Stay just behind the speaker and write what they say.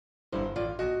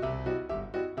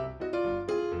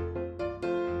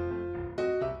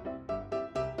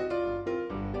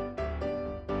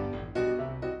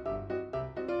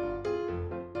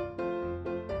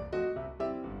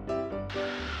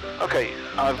Okay,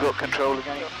 I've got control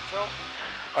again.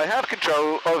 I have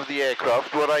control of the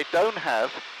aircraft. What I don't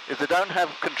have is I don't have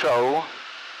control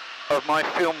of my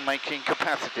filmmaking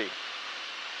capacity.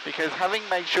 Because having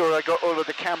made sure I got all of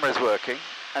the cameras working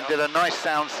and did a nice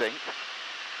sound sync,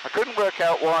 I couldn't work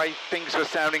out why things were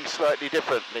sounding slightly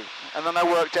differently. And then I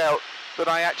worked out that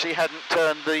I actually hadn't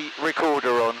turned the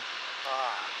recorder on.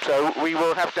 So we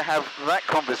will have to have that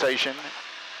conversation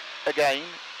again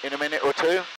in a minute or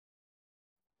two.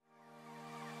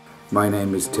 My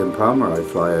name is Tim Palmer. I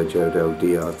fly a Jodel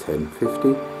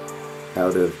DR1050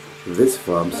 out of this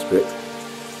farm strip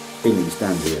in East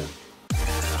Anglia.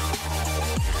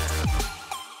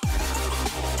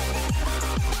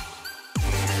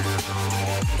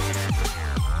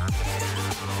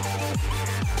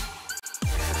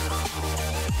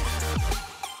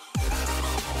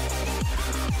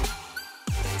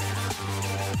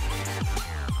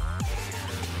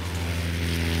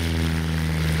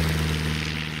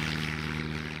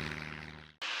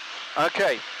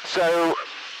 Okay, so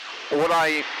what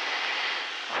I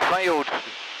failed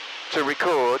to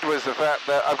record was the fact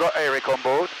that I've got Eric on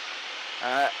board.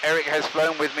 Eric has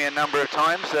flown with me a number of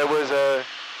times. There was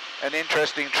an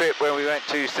interesting trip where we went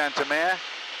to Santa Mare,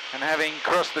 and having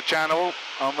crossed the channel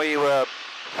and we were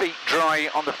feet dry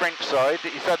on the French side,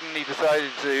 he suddenly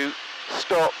decided to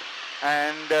stop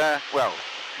and, well,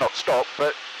 not stop,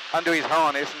 but undo his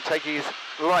harness and take his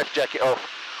life jacket off,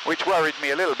 which worried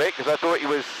me a little bit because I thought he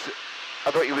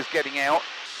was getting out.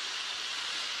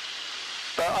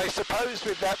 But I suppose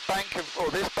with that bank of,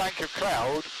 or this bank of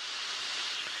cloud,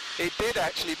 it did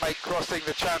actually make crossing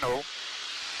the channel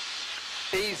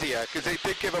easier because it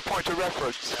did give a point of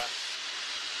reference. Yeah.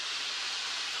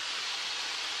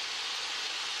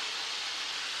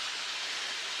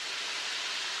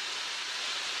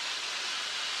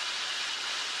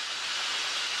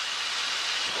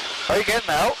 Are you getting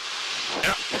out?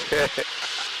 Yeah.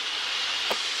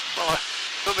 Well, I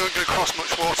don't think we're going to cross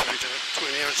much water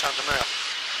between here and Santa Mare.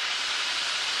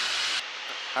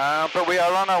 But we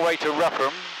are on our way to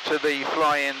Rougham, to the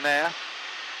fly-in there.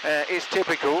 It's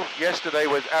typical. Yesterday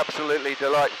was absolutely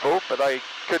delightful, but I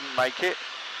couldn't make it.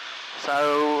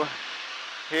 So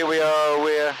here we are.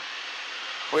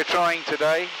 We're trying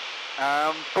today.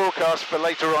 Forecast for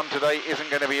later on today isn't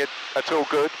going to be at all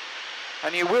good.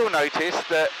 And you will notice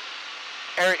that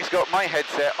Eric's got my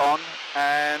headset on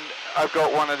and I've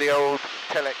got one of the old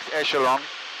Telex Echelon.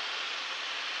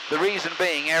 The reason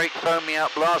being, Eric phoned me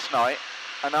up last night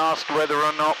and asked whether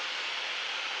or not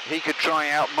he could try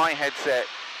out my headset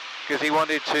because he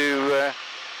wanted to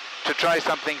try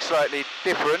something slightly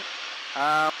different.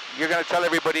 You're going to tell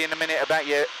everybody in a minute about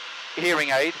your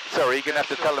hearing aid. Sorry, you're going to have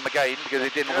to tell them again because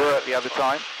it didn't work the other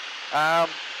time.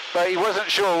 But he wasn't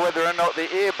sure whether or not the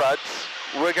earbuds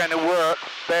were going to work,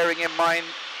 bearing in mind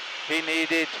he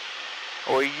needed,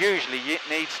 or he usually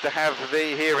needs to have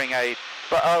the hearing aid.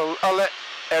 But I'll let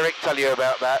Eric tell you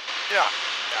about that. Yeah.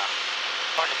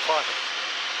 I can find it.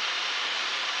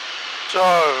 So,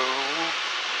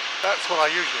 that's what I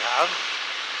usually have.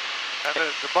 And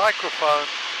the microphone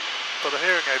for the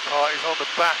hearing aid part is on the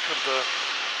back of the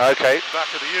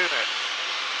unit.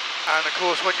 And of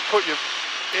course, when you put your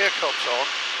ear cups on,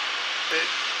 it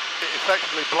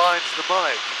effectively blinds the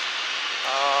mic.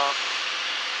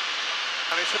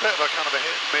 And it's a bit of a kind of a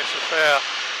hit and miss affair.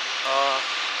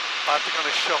 I have to kind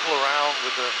of shuffle around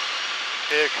with the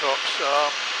ear cups.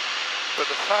 But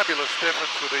the fabulous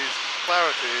difference with these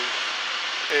Clarities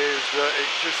is that it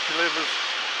just delivers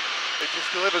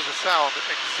a sound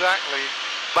exactly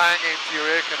bang into your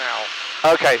ear canal.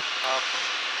 Okay.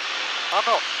 I'm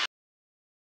not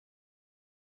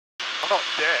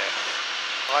deaf.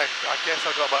 I guess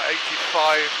I've got about 85%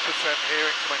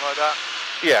 hearing, something like that.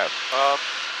 Yeah.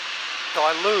 So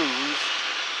I lose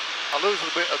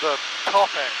a bit of the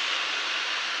top end.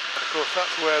 And of course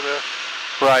that's where the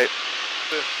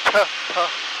you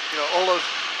know,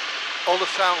 all the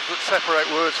sounds that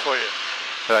separate words for you.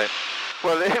 Right.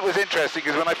 Well, it was interesting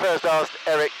because when I first asked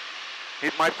Eric, I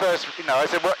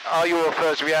said, "What are your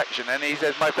first reaction?" And he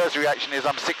says, "My first reaction is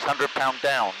I'm 600 pound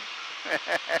down,"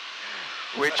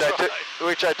 which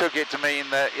I took it to mean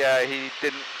that he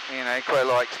didn't, quite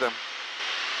likes them.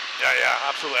 Yeah,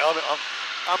 absolutely.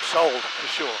 I'm sold for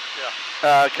sure.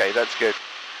 Yeah. Okay, that's good.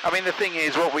 I mean, the thing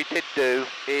is, what we did do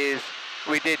is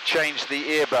we did change the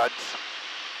earbuds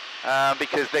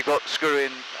because they got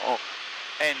screw-in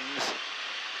ends,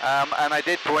 and I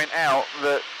did point out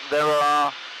that there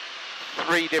are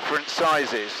 3 different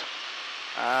sizes,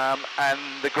 and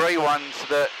the grey ones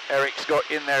that Eric's got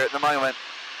in there at the moment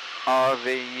are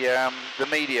the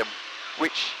medium,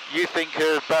 which you think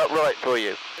are about right for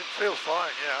you. It feels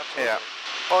fine, yeah, absolutely. Yeah.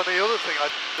 On the other thing,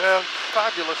 they're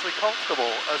fabulously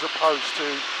comfortable as opposed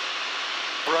to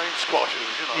brain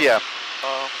squashers, you know. Yeah.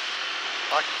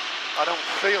 I don't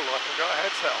feel like I've got a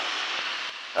headset on.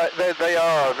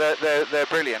 They're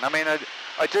brilliant. I mean,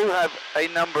 I do have a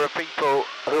number of people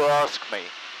who ask me,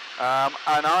 and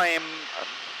I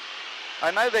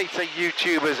know they say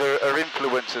YouTubers are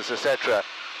influencers, etc.,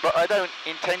 but I don't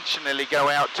intentionally go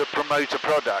out to promote a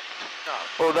product. No.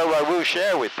 Although I will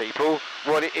share with people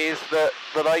what it is that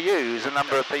I use. A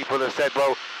number of people have said,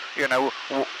 well, you know,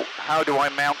 how do I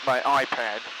mount my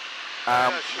iPad?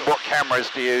 Sure. What cameras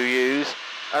do you use?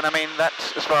 And I mean,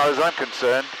 that's, as far as I'm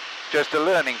concerned, just a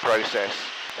learning process.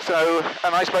 So,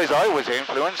 and I suppose I was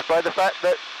influenced by the fact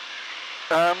that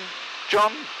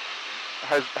John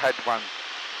has had one.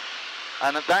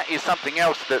 And that is something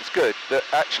else that's good, that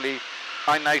actually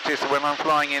I notice when I'm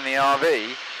flying in the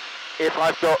RV, if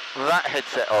I've got that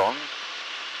headset on,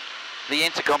 the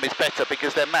intercom is better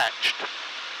because they're matched.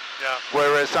 Yeah.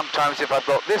 Whereas sometimes if I've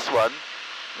got this one,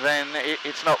 then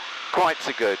it's not quite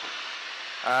so good.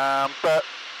 But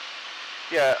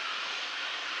yeah,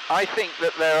 I think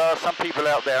that there are some people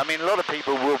out there. I mean, a lot of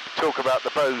people will talk about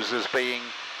the Bose as being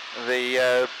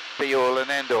the be-all and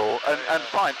end-all, and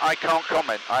fine, I can't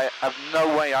comment. I have no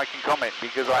way I can comment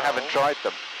because I haven't tried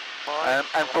them.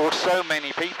 And for so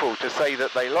many people to say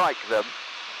that they like them,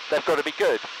 they've got to be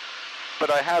good.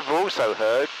 But I have also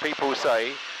heard people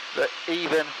say that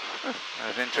even,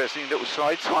 that's an interesting little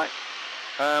slide swipe,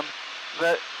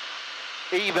 that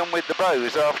even with the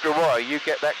Bose, after a while, you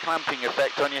get that clamping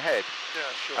effect on your head.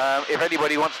 Yeah, sure. If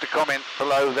anybody wants to comment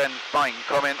below, then fine,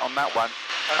 comment on that one.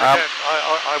 And again,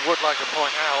 I would like to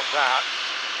point out that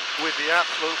with the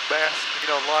absolute best, you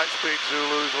know, Lightspeed,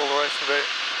 Zulus, all the rest of it,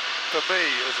 for me,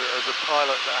 as a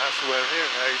pilot that has to wear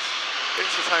hearing aids,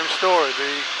 it's the same story.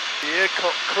 The ear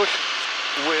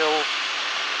cushions will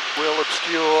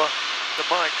obscure the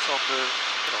mics on the,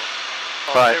 you know,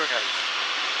 on the hearing aids.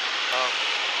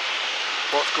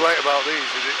 What's great about these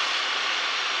is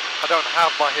I don't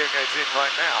have my hearing aids in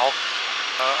right now,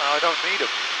 and I don't need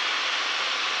them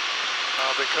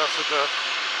because of the,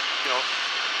 you know,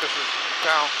 this is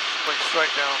going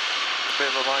straight down the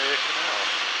middle of my ear canal.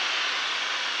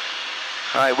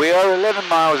 Right, we are 11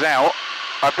 miles out.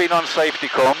 I've been on safety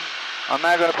comm. I'm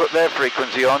now going to put their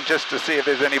frequency on just to see if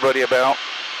there's anybody about.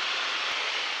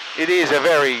 It is a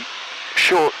very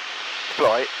short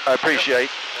flight, I appreciate.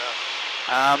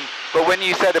 Yeah. But when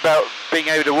you said about being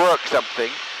able to work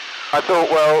something, I thought,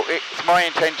 well, it's my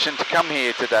intention to come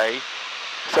here today.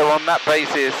 So on that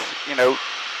basis, you know,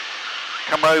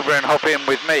 come over and hop in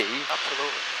with me.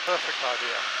 Absolutely. Perfect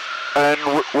idea.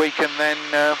 And we can then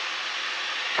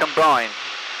combine. Yeah.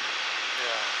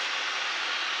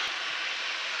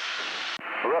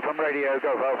 Rougham Radio,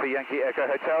 Golf Alpha Yankee Echo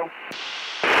Hotel.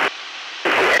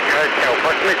 Echo Hotel,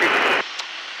 what's missing?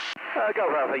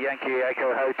 Golf Alpha Yankee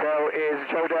Echo Hotel is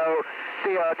Jodel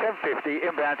DR1050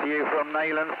 inbound to you from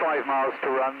Nayland, 5 miles to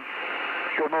run.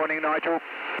 Good morning, Nigel.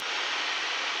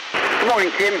 Good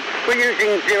morning, Tim. We're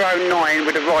using 09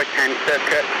 with a right-hand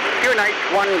circuit,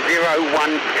 QNH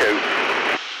 1012.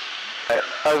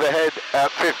 Overhead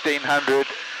at 1500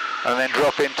 and then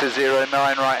drop into 09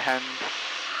 right hand.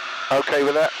 Okay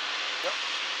with that? Yep.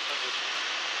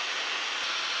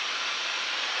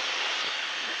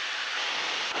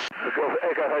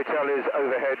 Echo Hotel is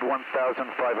overhead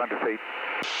 1,500 feet.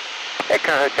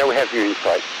 Echo Hotel, we have you in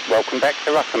sight. Welcome back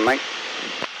to Rougham, mate.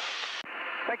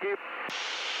 Thank you.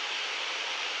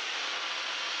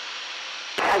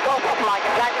 Golf off Mike,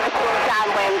 I'd like to pull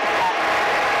downwind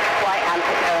right hand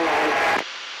to turn in.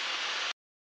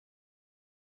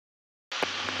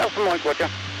 Alpha Mike, Roger.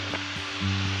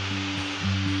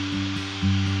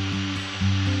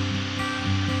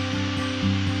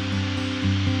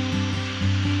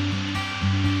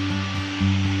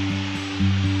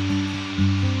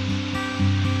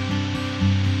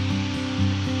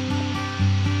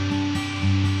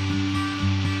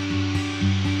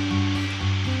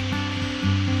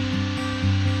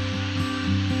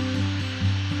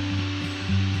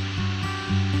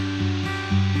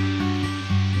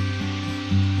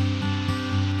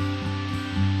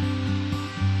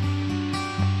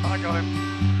 I got him.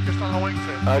 Just on the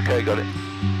wingtip. Okay, got it.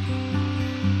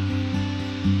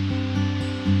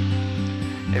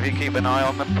 If you keep an eye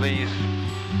on them, please.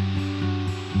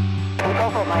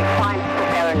 Golf off Mike, fine,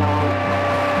 prepare now.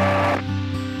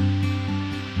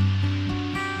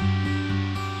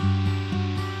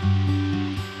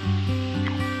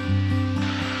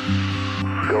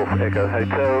 Golf Echo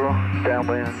Hotel,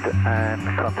 downwind and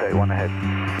contact one ahead.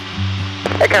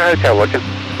 Echo Hotel, Roger.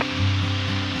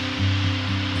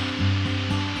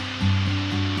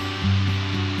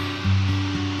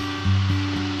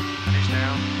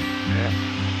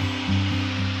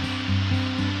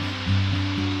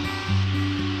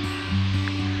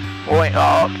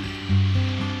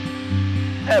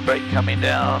 air brake coming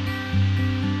down.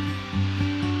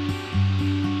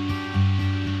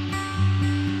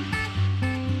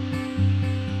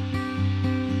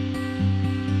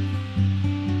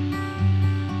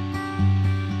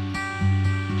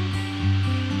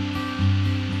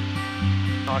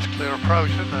 Nice clear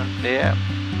approach, isn't it? Yeah.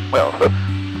 Well,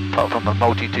 apart from a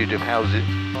multitude of houses.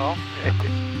 Well, yeah.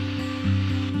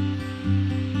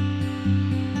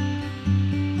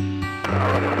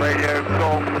 Radio,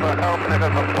 Golf, Alpha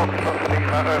November, Foxtrot,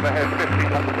 Lima, overhead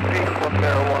 1500 feet,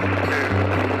 1012,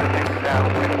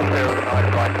 downwind 09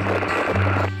 right.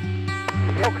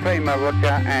 Fox Lima,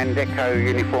 Roger, and Echo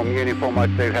Uniform, I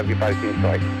do have you both in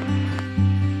sight.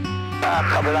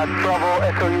 Copy that, Bravo,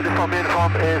 Echo Uniform is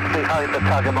behind the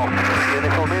target box.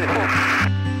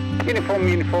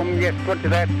 Uniform, yes, Roger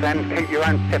that, and keep your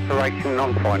own separation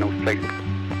on finals, please.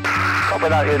 Copy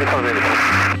that, Uniform.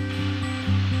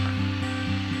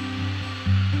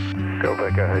 Go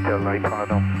back, Hotel Night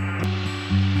Final.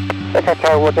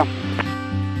 Echo, Roger.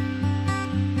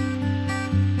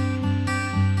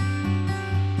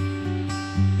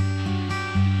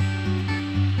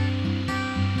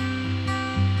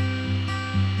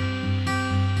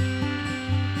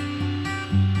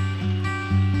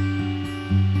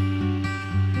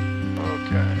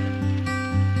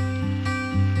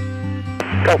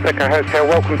 Golf Echo Hotel,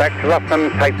 welcome back to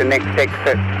Rougham. Take the next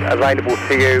exit available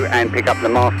to you and pick up the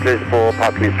masters for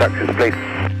parking instructions, please.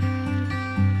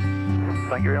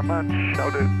 Thank you very much.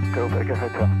 I'll do Golf Echo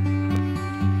Hotel.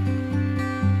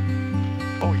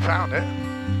 Oh, we found it.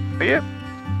 Yeah.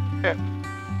 Yeah.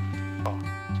 Oh,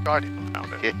 Guardian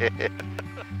found it.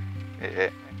 Yeah.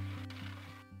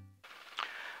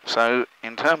 So,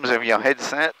 in terms of your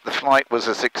headset, the flight was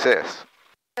a success.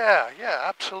 Yeah,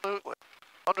 absolutely.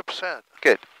 100%.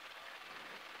 Good.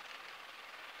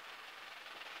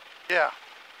 Yeah,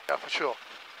 for sure.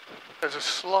 There's a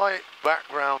slight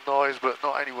background noise, but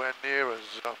not anywhere near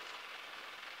as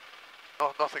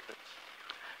nothing.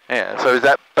 Yeah. So is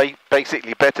that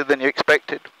basically better than you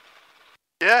expected?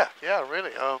 Yeah,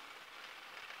 really.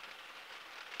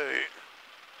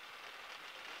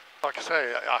 Like I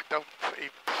say, I don't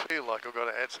even feel like I've got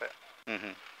a headset.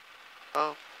 Mm-hmm.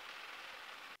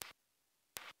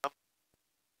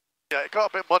 Yeah, it got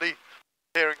a bit muddy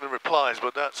hearing the replies,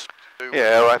 but that's...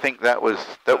 Yeah, well, I think that was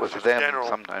them general.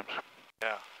 sometimes.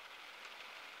 Yeah.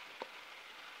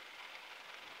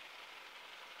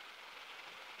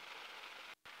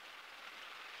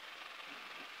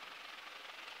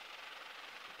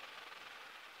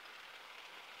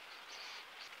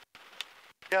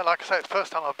 Yeah, like I say, it's the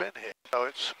first time I've been here, so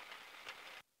it's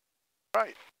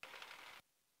great.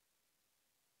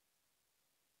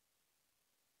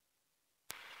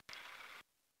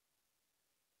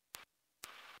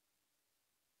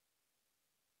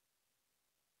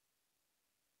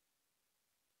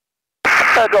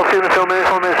 Golf Uniform is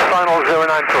final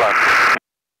 09 to land.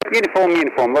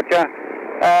 Uniform, Roger.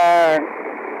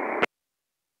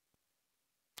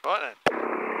 Right then.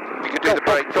 You can do the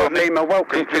brake for me. Lima,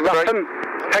 welcome to Rougham.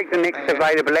 Take the next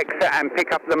available exit and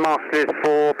pick up the masters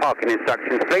for parking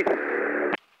instructions, please.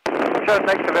 Sure,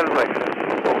 next available exit.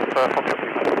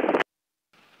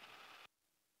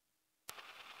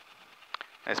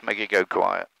 Let's make it go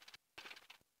quiet.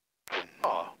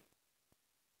 Oh,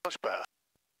 much better.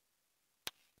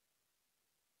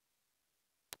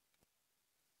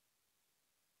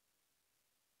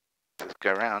 Let's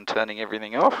go around turning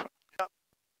everything off. Yep.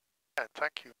 Yeah,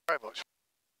 thank you very much.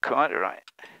 Quite right.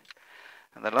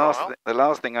 And the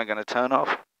last thing I'm going to turn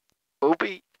off will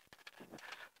be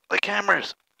the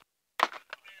cameras.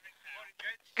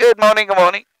 Good morning, good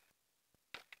morning.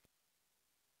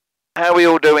 How are we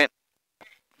all doing?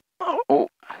 Oh,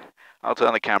 I'll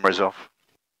turn the cameras off.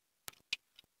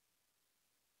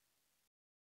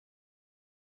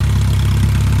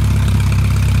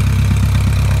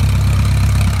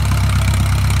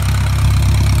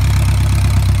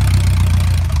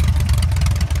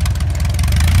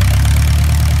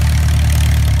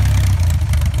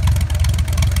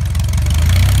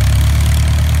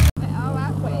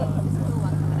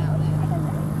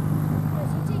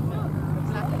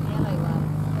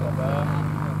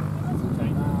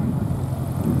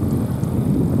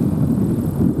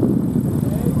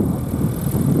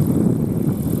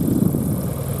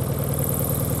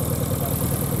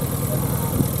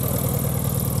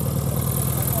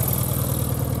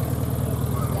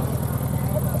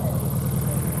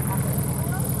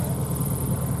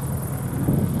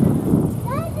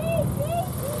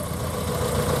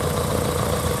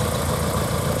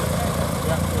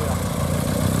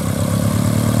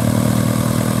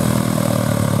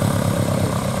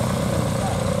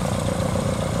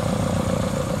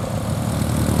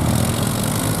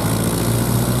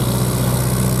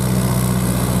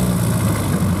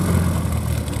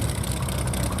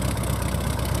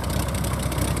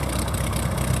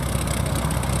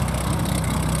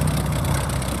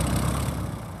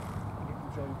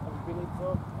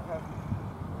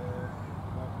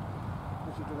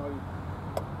 started and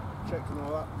I checked and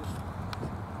all that. Just if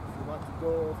you'd like to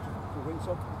go to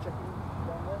Windsor, checking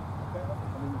down there, okay,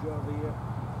 and enjoy the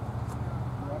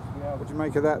rest of the hour. What do you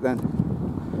make of that then?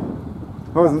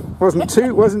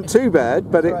 Wasn't too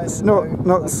bad, but it's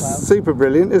not super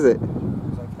brilliant, is it?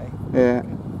 It's okay. Yeah.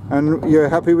 And you're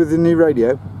happy with the new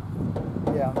radio?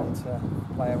 Yeah, I need to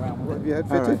play around with What it. have you had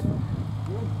fitted?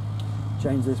 Right.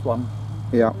 Change this one.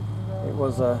 Yeah. It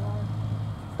was a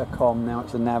com, now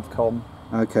it's a nav com.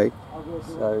 Okay.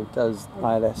 So it does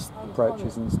ILS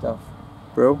approaches and stuff.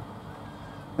 Brill.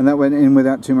 And that went in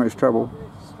without too much trouble?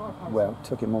 Well, it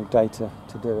took him all day to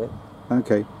do it.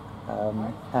 Okay.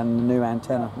 And the new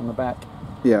antenna on the back.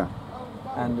 Yeah.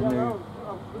 And the new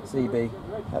CB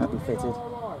had to be fitted.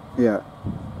 Yeah.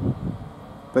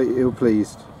 But you're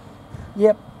pleased?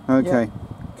 Yep. Okay. Yep.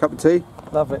 Cup of tea?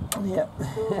 Love it. Yep.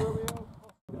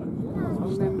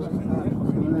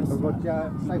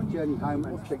 Safe journey home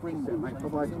and check in there, mate.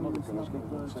 Bye-bye. I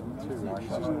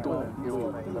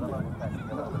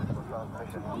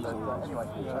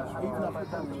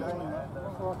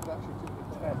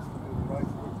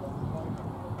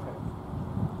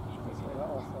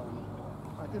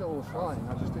did it all flying,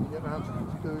 I just didn't get around to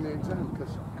doing the exam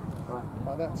because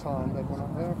by that time they'd run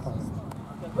up the airplane.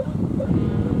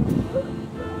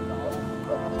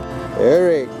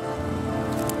 Eric.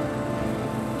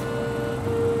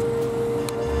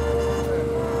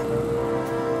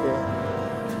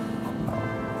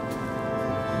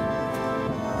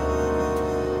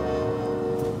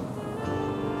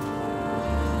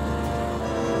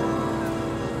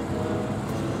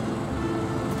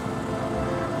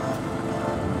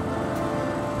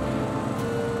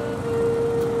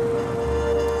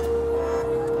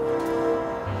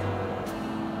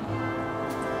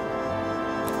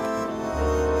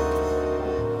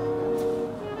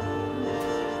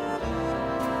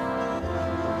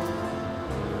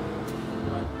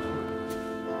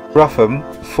 Rougham,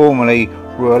 formerly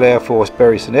Royal Air Force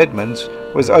Bury St Edmunds,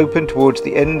 was opened towards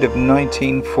the end of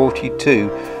 1942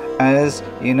 as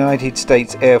United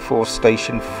States Air Force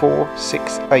Station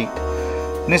 468.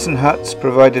 Nissen huts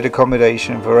provided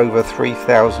accommodation for over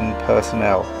 3,000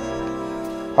 personnel.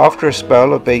 After a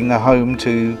spell of being the home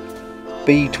to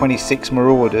B-26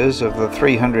 Marauders of the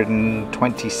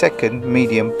 322nd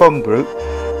Medium Bomb Group,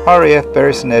 RAF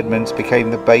Bury St Edmunds became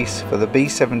the base for the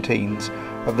B-17s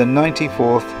of the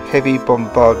 94th Heavy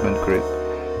Bombardment Group.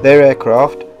 Their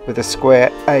aircraft, with a square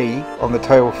A on the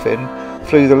tail fin,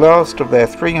 flew the last of their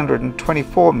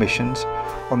 324 missions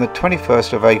on the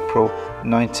 21st of April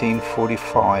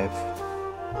 1945.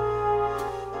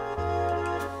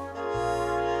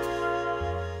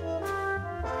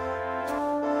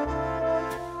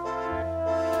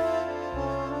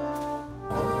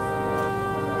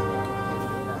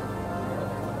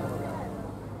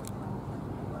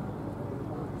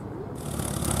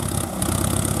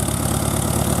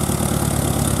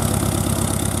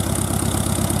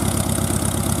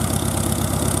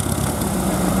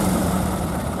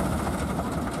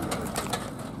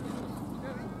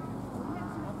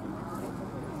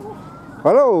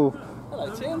 Hello.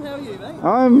 Hello Tim, how are you mate?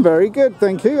 I'm very good,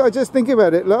 thank you. I just think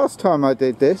about it, last time I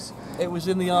did this. It was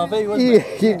in the RV, wasn't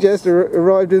it? You just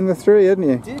arrived in the 3, hadn't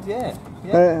you? I did,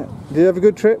 yeah. Did you have a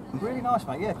good trip? Really nice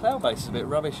mate, yeah. Cloud base is a bit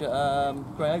rubbish at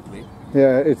Grey Oakley.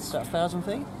 Yeah, it's... Is that 1,000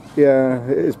 feet? Yeah,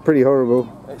 it's pretty horrible.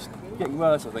 It's getting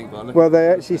worse I think by looking. Well, they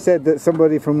actually said that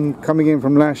somebody coming in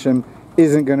from Lasham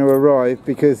isn't going to arrive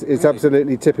because it's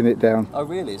absolutely tipping it down. Oh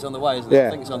really? It's on the way, isn't it? Yeah.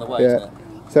 I think it's on the way, isn't it?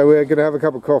 So we're going to have a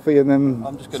cup of coffee and then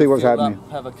I'm just see what's happening.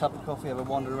 Up, have a cup of coffee, have a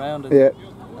wander around. And, yeah.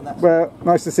 And that's well,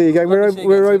 nice to see you again. We're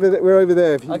over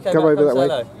there. If you come over that way.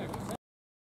 Hello.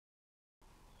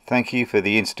 Thank you for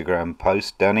the Instagram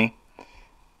post, Danny.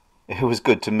 It was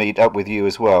good to meet up with you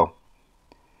as well.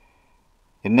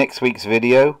 In next week's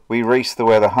video, we race the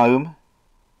weather home,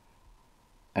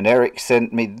 and Eric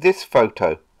sent me this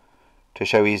photo to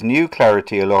show his new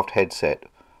Clarity Aloft headset,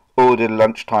 ordered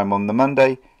lunchtime on the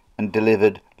Monday and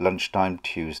delivered lunchtime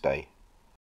Tuesday.